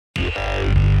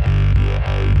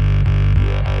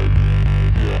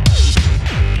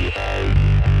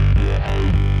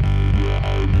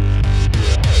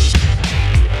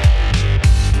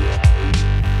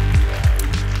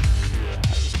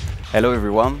Hello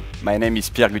everyone, my name is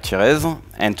Pierre Gutierrez,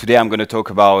 and today I'm going to talk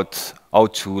about how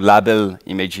to label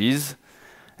images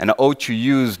and how to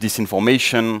use this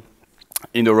information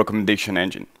in the recommendation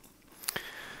engine.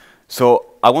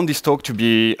 So I want this talk to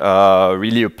be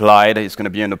really applied. It's going to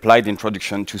be an applied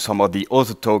introduction to some of the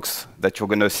other talks that you're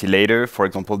going to see later, for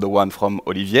example, the one from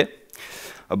Olivier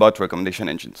about recommendation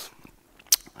engines.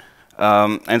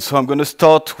 And so I'm going to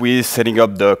start with setting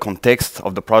up the context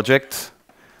of the project.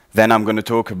 Then I'm going to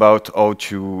talk about how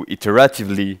to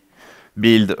iteratively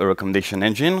build a recommendation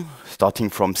engine, starting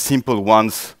from simple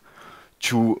ones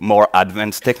to more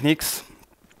advanced techniques.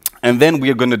 And then we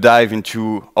are going to dive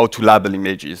into how to label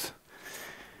images.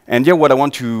 And here what I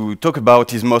want to talk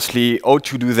about is mostly how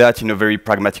to do that in a very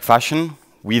pragmatic fashion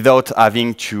without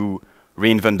having to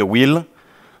reinvent the wheel,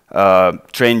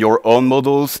 train your own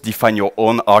models, define your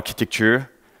own architecture,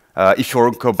 if you're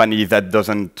a company that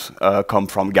doesn't come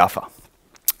from GAFA.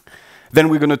 Then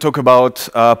we're going to talk about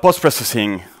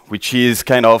post-processing, which is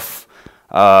kind of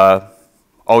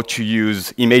how to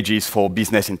use images for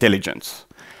business intelligence.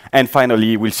 And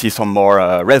finally, we'll see some more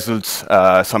results,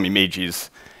 some images,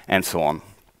 and so on.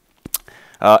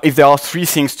 If there are three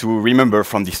things to remember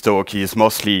from this talk, is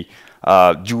mostly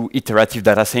do iterative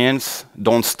data science.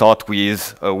 Don't start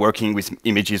with working with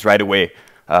images right away.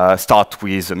 Start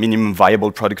with a minimum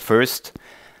viable product first.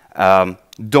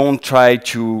 Don't try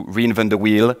to reinvent the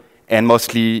wheel. And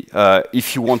mostly,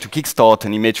 if you want to kickstart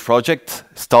an image project,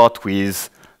 start with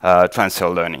transfer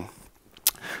learning.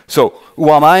 So, who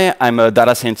am I? I'm a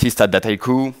data scientist at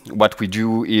dotAI. What we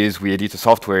do is we edit a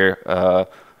software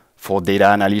for data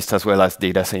analysts as well as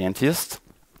data scientists.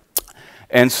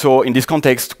 And so, in this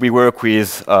context, we work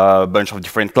with a bunch of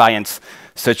different clients,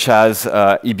 such as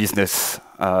e-business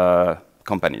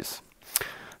companies.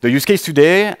 The use case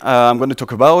today I'm going to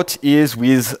talk about is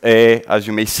with a, as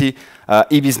you may see,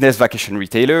 e-business vacation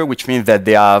retailer, which means that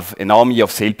they have an army of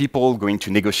salespeople going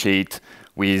to negotiate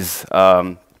with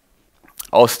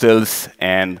hostels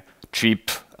and trip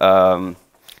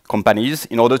companies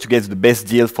in order to get the best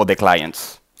deal for their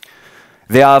clients.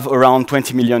 They have around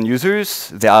 20 million users.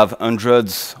 They have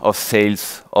hundreds of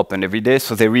sales open every day,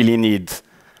 so they really need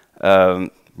a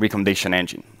recommendation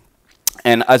engine.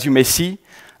 And as you may see,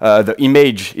 the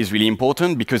image is really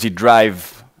important because it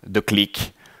drives the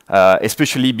click,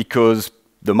 especially because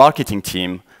the marketing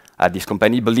team at this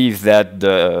company believes that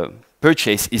the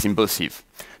purchase is impulsive.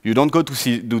 You don't go to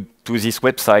this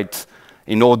website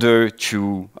in order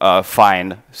to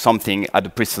find something at a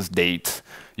precise date.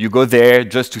 You go there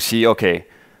just to see, OK,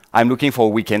 I'm looking for a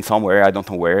weekend somewhere. I don't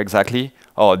know where exactly.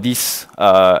 Oh, this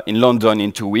in London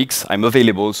in 2 weeks. I'm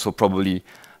available, so probably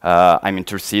I'm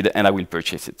interested, and I will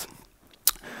purchase it.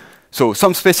 So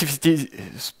some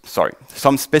specificities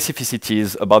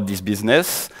about this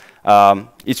business.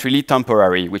 It's really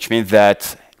temporary, which means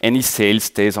that any sale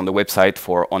stays on the website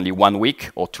for only 1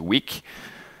 week or 2 weeks.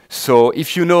 So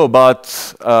if you know about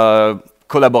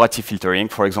collaborative filtering,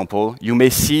 for example, you may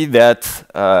see that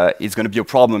it's going to be a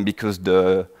problem because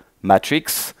the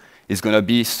matrix is going to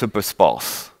be super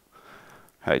sparse.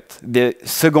 Right. The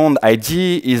second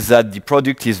idea is that the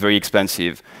product is very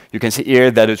expensive. You can see here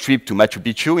that a trip to Machu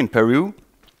Picchu in Peru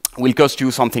will cost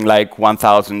you something like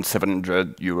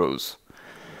 1,700 euros.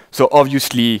 So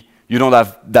obviously, you don't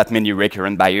have that many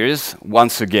recurrent buyers.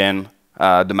 Once again,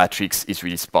 the matrix is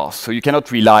really sparse. So you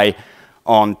cannot rely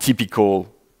on typical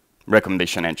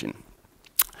recommendation engine.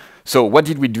 So what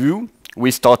did we do?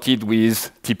 We started with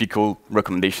typical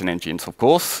recommendation engines, of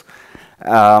course.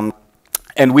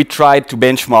 And we tried to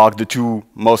benchmark the two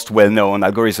most well-known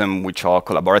algorithms, which are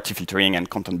collaborative filtering and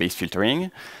content-based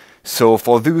filtering. So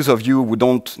for those of you who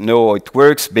don't know how it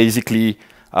works, basically,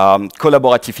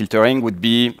 collaborative filtering would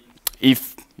be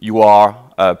if you are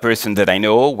a person that I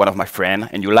know, one of my friends,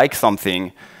 and you like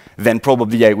something, then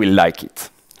probably I will like it.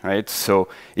 Right? So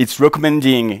it's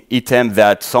recommending items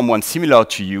that someone similar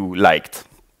to you liked.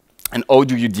 And how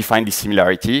do you define this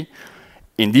similarity?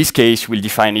 In this case, we'll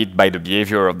define it by the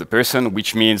behavior of the person,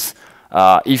 which means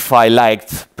if I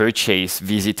liked, purchased,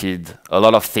 visited a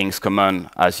lot of things common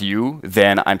as you,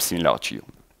 then I'm similar to you.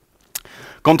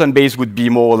 Content-based would be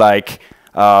more like,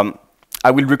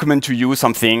 I will recommend to you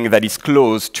something that is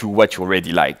close to what you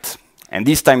already liked. And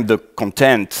this time, the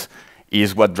content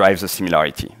is what drives the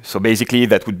similarity. So basically,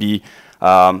 that would be,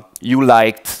 you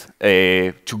liked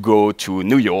to go to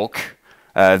New York,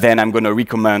 then I'm going to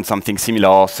recommend something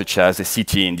similar, such as a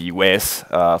city in the US,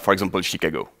 for example,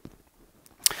 Chicago.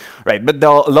 Right, but there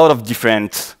are a lot of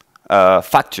different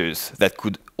factors that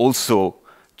could also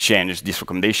change this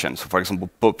recommendation. So for example,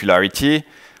 popularity.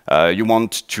 You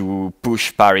want to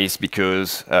push Paris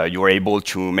because you're able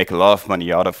to make a lot of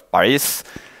money out of Paris.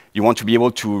 You want to be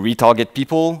able to retarget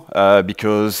people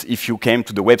because if you came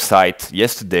to the website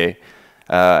yesterday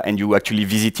and you actually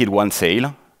visited one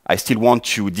sale, I still want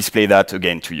to display that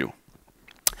again to you.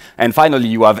 And finally,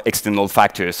 you have external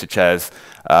factors such as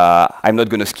I'm not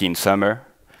going to ski in summer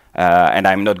and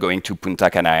I'm not going to Punta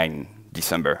Cana in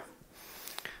December.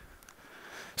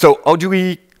 So how do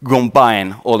we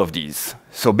combine all of these?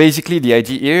 So basically, the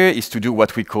idea here is to do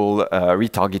what we call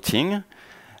retargeting.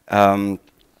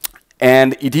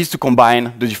 And it is to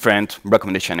combine the different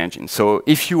recommendation engines. So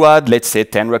if you had, let's say,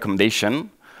 10 recommendations,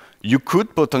 you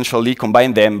could potentially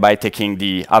combine them by taking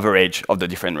the average of the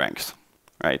different ranks.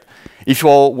 Right? If you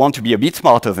all want to be a bit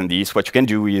smarter than this, what you can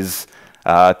do is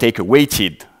take a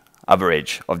weighted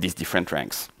average of these different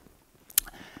ranks.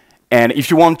 And if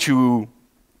you want to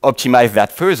optimize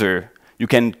that further, you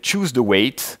can choose the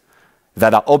weights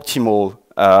that are optimal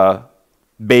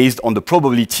based on the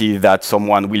probability that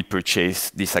someone will purchase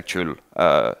this actual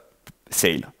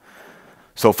sale.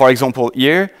 So for example,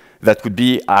 here, that would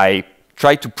be I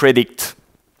try to predict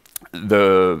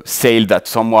the sale that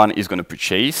someone is going to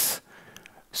purchase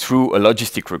through a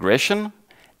logistic regression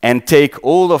and take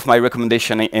all of my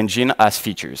recommendation engine as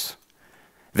features.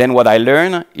 Then what I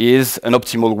learn is an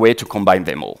optimal way to combine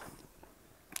them all.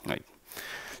 Right.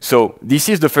 So this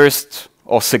is the first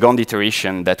or second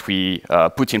iteration that we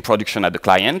put in production at the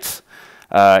client.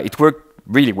 It worked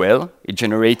really well. It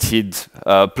generated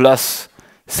plus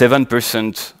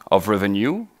 7% of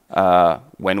revenue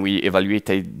when we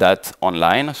evaluated that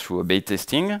online through A/B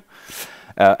testing.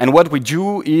 And what we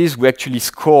do is we actually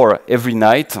score every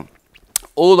night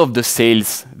all of the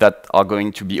sales that are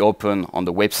going to be open on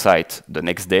the website the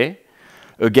next day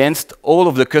against all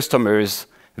of the customers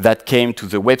that came to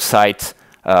the website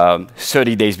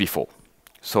 30 days before.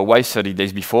 So why 30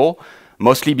 days before?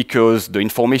 Mostly because the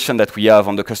information that we have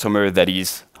on the customer that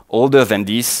is older than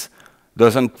this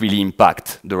doesn't really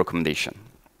impact the recommendation.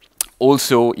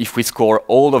 Also, if we score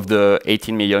all of the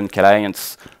 18 million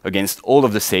clients against all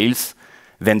of the sales,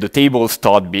 then the tables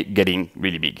start getting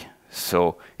really big.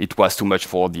 So it was too much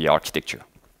for the architecture.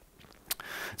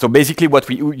 So basically what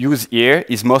we use here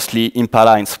is mostly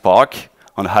Impala and Spark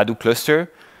on Hadoop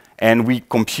cluster, and we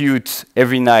compute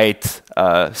every night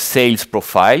sales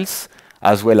profiles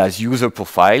as well as user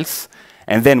profiles,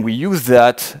 and then we use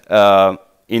that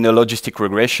in a logistic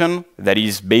regression that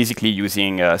is basically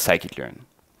using scikit-learn.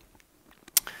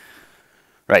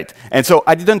 Right, and so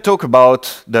I didn't talk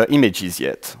about the images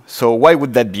yet. So why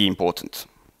would that be important?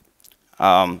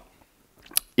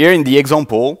 Here in the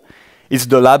example is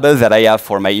the label that I have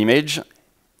for my image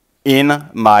in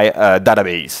my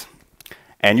database.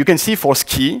 And you can see for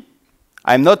ski,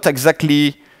 I'm not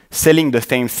exactly selling the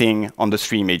same thing on the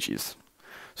three images.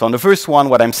 So on the first one,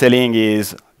 what I'm selling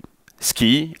is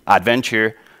ski,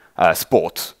 adventure,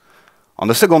 sport. On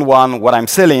the second one, what I'm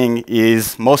selling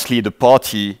is mostly the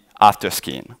party after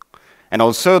skiing. And on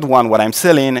the third one, what I'm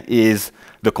selling is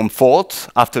the comfort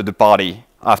after the party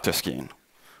after skiing.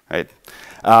 Right?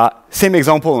 Same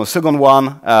example on the second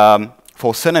one,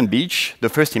 for sun and beach, the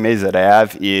first image that I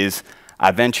have is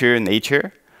adventure,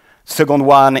 nature. Second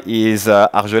one is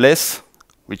Argelès,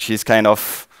 which is kind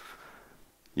of,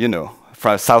 you know,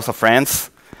 from south of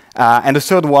France. And the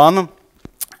third one,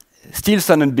 still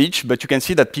sun and beach, but you can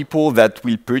see that people that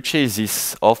will purchase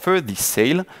this offer, this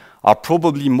sale, are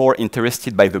probably more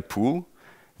interested by the pool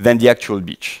than the actual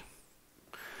beach.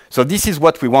 So this is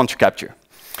what we want to capture.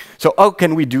 So how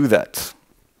can we do that?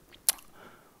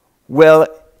 Well,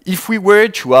 if we were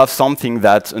to have something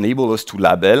that enables us to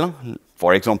label,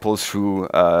 for example, through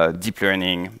deep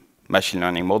learning, machine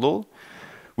learning model,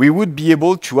 we would be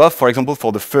able to have, for example,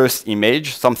 for the first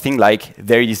image, something like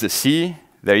there is a sea,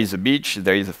 there is a beach,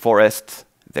 there is a forest,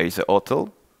 there is a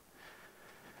hotel.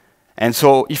 And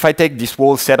so if I take this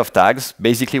whole set of tags,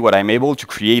 basically what I'm able to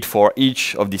create for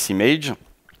each of this image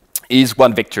is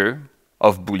one vector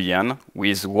of Boolean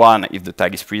with 1 if the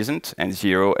tag is present and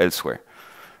 0 elsewhere.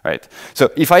 Right.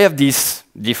 So if I have these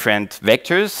different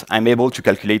vectors, I'm able to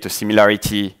calculate a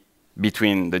similarity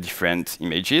between the different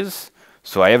images.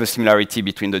 So I have a similarity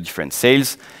between the different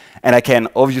sales, and I can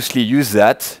obviously use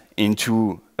that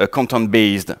into a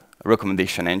content-based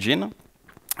recommendation engine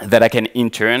that I can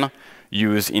in turn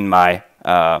use in my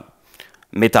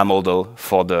meta model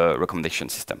for the recommendation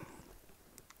system.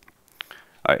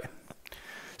 All right.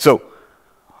 So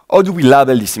how do we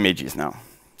label these images now?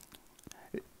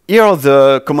 Here are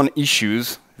the common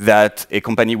issues that a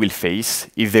company will face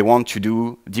if they want to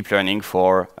do deep learning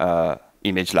for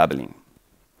image labeling.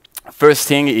 First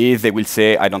thing is they will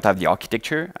say, I don't have the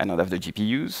architecture, I don't have the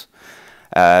GPUs.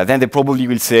 Then they probably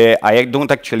will say, I don't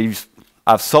actually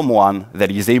have someone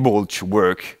that is able to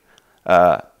work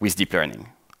with deep learning.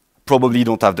 Probably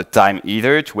don't have the time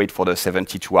either to wait for the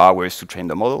 72 hours to train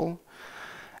the model.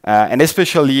 And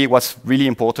especially what's really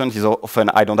important is often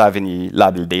I don't have any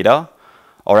labeled data,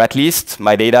 or at least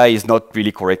my data is not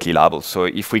really correctly labeled. So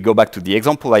if we go back to the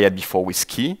example I had before with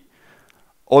ski,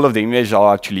 all of the images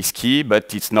are actually ski,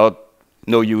 but it's no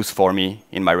use for me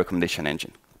in my recommendation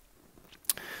engine.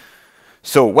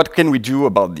 So what can we do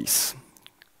about this?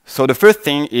 So the first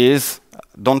thing is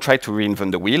don't try to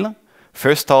reinvent the wheel.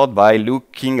 First start by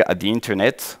looking at the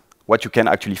internet, what you can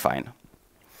actually find.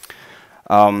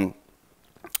 And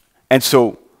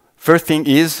so first thing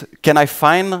is, can I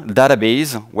find a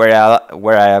database where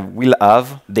I will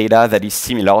have data that is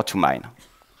similar to mine?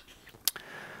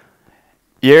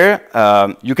 Here,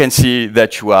 you can see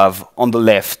that you have on the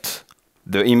left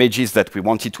the images that we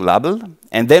wanted to label,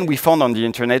 and then we found on the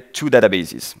internet two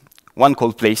databases. One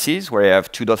called Places, where I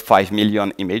have 2.5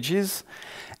 million images,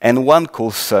 and one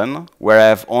called Sun, where I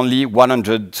have only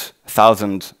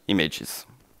 100,000 images.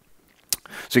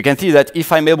 So you can see that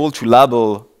if I'm able to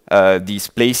label these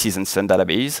Places and Sun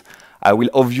database, I will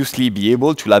obviously be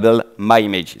able to label my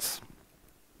images.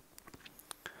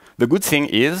 The good thing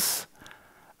is,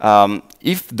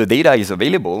 if the data is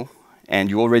available, and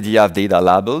you already have data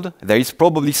labeled, there is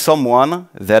probably someone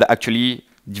that actually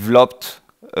developed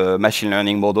a machine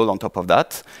learning model on top of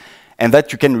that, and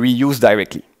that you can reuse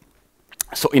directly.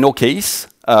 So in our case,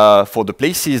 for the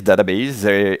Places database,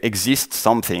 there exists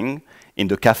something in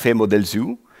the Café Model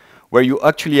Zoo where you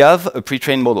actually have a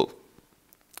pre-trained model.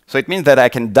 So it means that I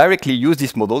can directly use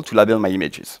this model to label my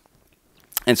images.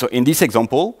 And so in this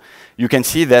example, you can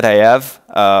see that I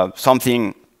have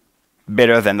something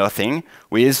better than nothing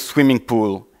with swimming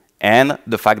pool and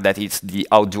the fact that it's the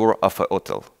outdoor of a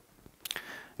hotel.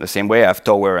 The same way I have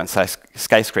tower and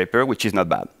skyscraper, which is not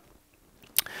bad.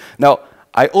 Now,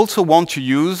 I also want to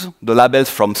use the labels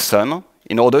from Sun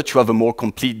in order to have a more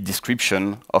complete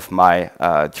description of my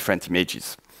different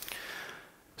images.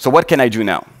 So what can I do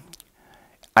now?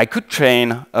 I could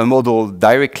train a model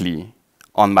directly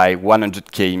on my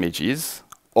 100K images,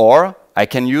 or I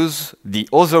can use the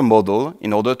other model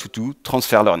in order to do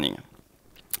transfer learning.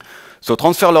 So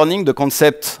transfer learning, the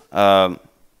concept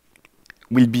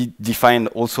will be defined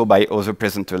also by other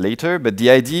presenter later, but the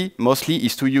idea mostly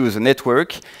is to use a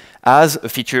network as a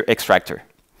feature extractor.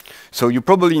 So you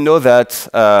probably know that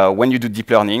when you do deep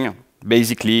learning,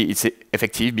 basically it's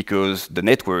effective because the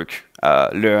network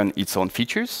learns its own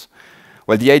features.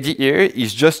 Well, the idea here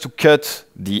is just to cut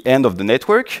the end of the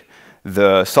network,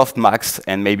 the softmax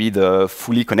and maybe the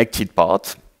fully connected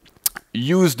part,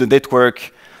 use the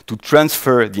network to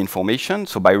transfer the information,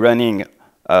 so by running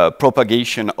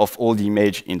propagation of all the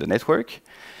image in the network.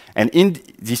 And in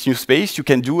this new space, you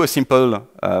can do a simple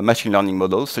machine learning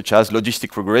model, such as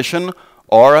logistic regression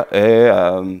or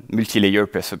a multi-layer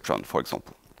perceptron, for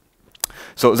example.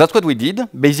 So that's what we did.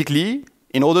 Basically,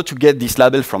 in order to get this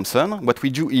label from Sun, what we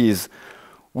do is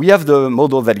we have the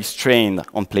model that is trained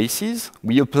on Places.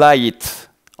 We apply it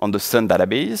on the Sun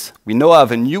database. We now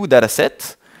have a new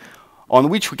dataset on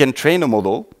which we can train a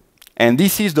model. And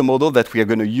this is the model that we are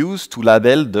going to use to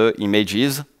label the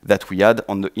images that we had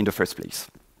in the first place.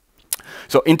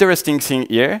 So interesting thing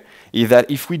here is that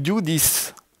if we do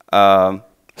this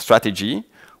strategy,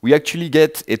 we actually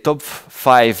get a top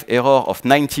 5 error of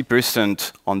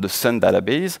 90% on the Sun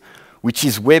database, which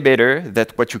is way better than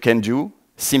what you can do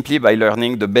simply by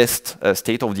learning the best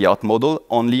state-of-the-art model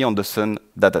only on the Sun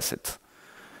dataset.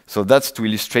 So that's to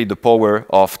illustrate the power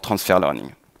of transfer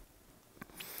learning.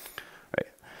 Right.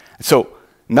 So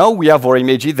now we have our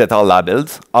images that are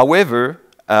labeled. However,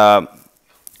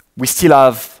 we still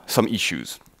have some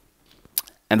issues.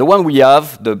 And the one we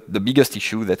have, the biggest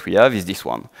issue that we have is this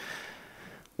one.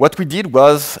 What we did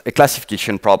was a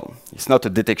classification problem. It's not a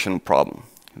detection problem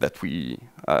that we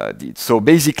did. So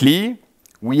basically,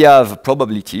 we have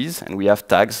probabilities and we have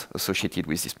tags associated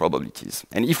with these probabilities.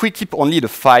 And if we keep only the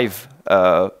 5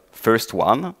 first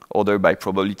one, ordered by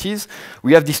probabilities,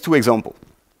 we have these 2 examples.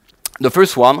 The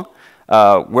first one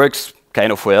works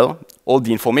kind of well. All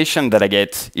the information that I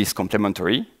get is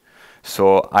complementary.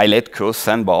 So I let cos,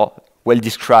 sandbar well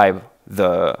describe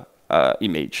the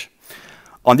image.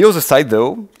 On the other side,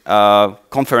 though,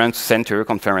 conference center,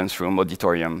 conference room,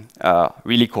 auditorium,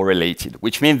 really correlated,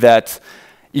 which means that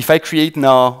if I create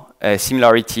now a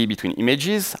similarity between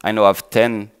images, I now have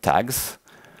 10 tags,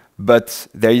 but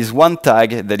there is one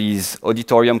tag that is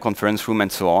auditorium, conference room,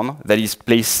 and so on, that is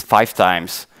placed 5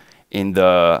 times in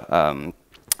the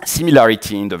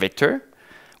similarity in the vector,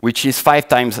 which is 5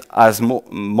 times as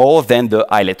more than the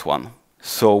islet one.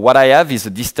 So what I have is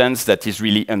a distance that is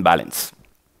really unbalanced.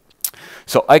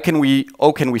 So how can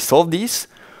we solve this?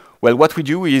 Well, what we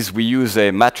do is we use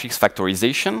a matrix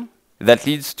factorization that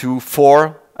leads to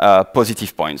 4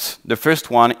 positive points. The first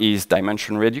one is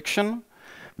dimension reduction,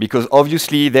 because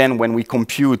obviously then when we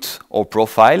compute our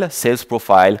profile, sales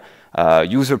profile,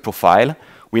 user profile,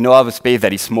 we now have a space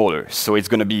that is smaller, so it's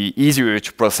going to be easier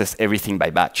to process everything by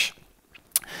batch.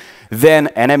 Then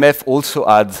NMF also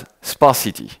adds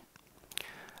sparsity,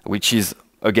 which is,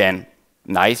 again,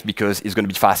 nice because it's going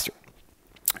to be faster.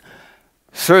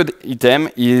 Third item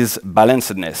is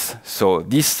balancedness. So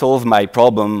this solves my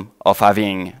problem of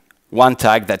having one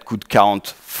tag that could count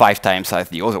 5 times as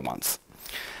the other ones.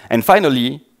 And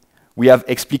finally, we have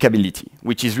explicability,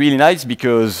 which is really nice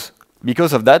because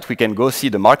of that, we can go see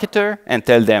the marketer and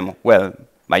tell them, well,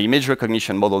 my image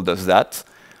recognition model does that.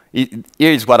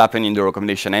 Here is what happened in the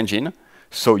recommendation engine.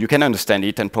 So you can understand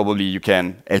it, and probably you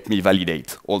can help me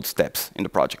validate all the steps in the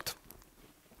project.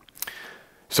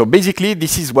 So basically,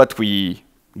 this is what we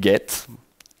get.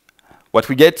 What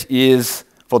we get is,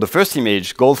 for the first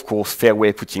image, golf course,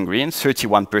 fairway, putting green,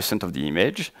 31% of the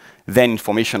image, then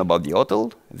information about the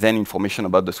hotel, then information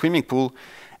about the swimming pool,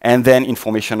 and then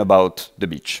information about the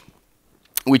beach,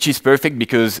 which is perfect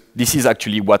because this is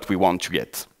actually what we want to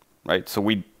get, right? So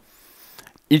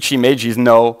each image is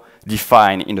now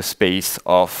defined in a space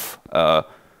of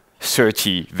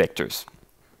 30 vectors.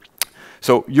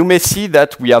 So you may see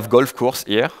that we have golf course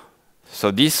here.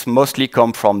 So this mostly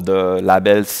comes from the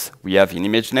labels we have in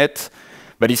ImageNet,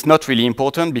 but it's not really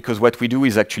important because what we do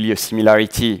is actually a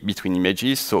similarity between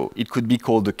images. So it could be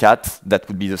called a cat. That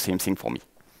would be the same thing for me.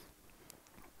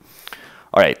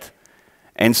 All right.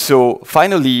 And so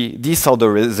finally, these are the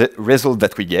results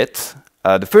that we get.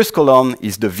 The first column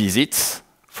is the visits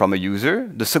from a user.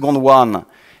 The second one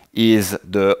is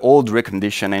the old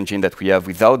recommendation engine that we have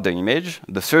without the image.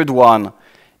 The third one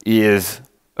is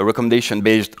a recommendation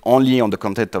based only on the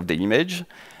content of the image.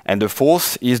 And the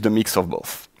fourth is the mix of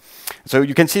both. So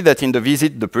you can see that in the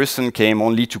visit, the person came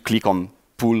only to click on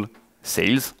pool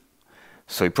sales.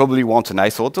 So he probably wants a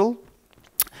nice hotel.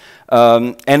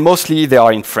 And mostly they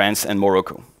are in France and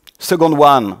Morocco. Second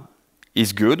one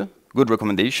is good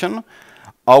recommendation.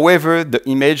 However, the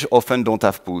image often don't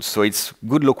have pools. So it's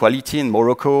good locality in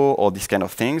Morocco or these kind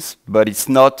of things, but it's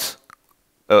not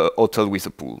a hotel with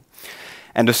a pool.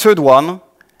 And the third one,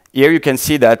 here you can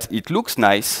see that it looks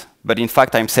nice, but in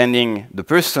fact I'm sending the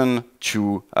person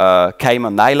to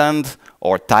Cayman Island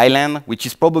or Thailand, which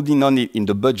is probably not in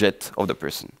the budget of the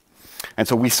person. And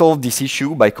so we solved this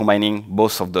issue by combining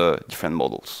both of the different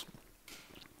models.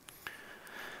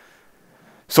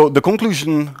 So the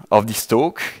conclusion of this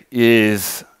talk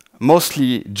is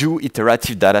mostly do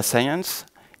iterative data science.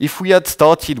 If we had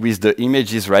started with the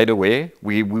images right away,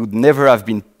 we would never have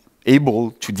been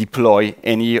able to deploy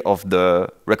any of the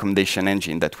recommendation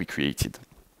engine that we created.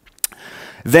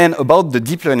 Then about the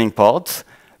deep learning part,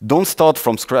 don't start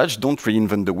from scratch, don't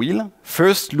reinvent the wheel.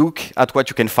 First, look at what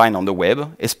you can find on the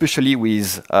web, especially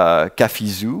with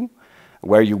CafeZoo,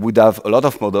 where you would have a lot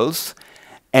of models.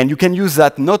 And you can use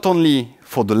that not only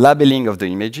for the labeling of the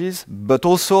images, but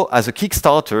also as a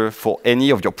Kickstarter for any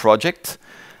of your projects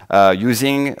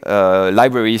using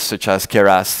libraries such as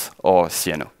Keras or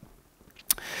Cieno.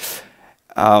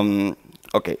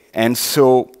 Okay, and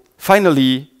so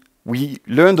finally, we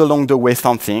learned along the way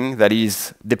something that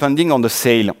is, depending on the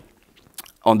sale,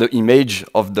 on the image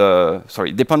of the,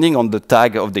 depending on the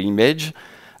tag of the image,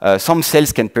 some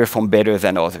sales can perform better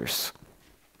than others.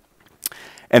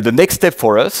 And the next step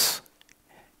for us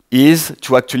is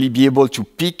to actually be able to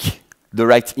pick the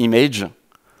right image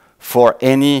for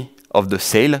any of the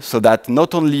sale, so that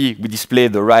not only we display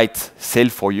the right sale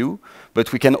for you,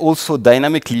 but we can also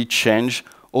dynamically change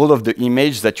all of the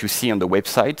image that you see on the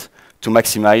website to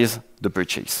maximize the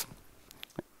purchase.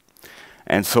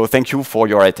 And so thank you for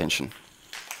your attention.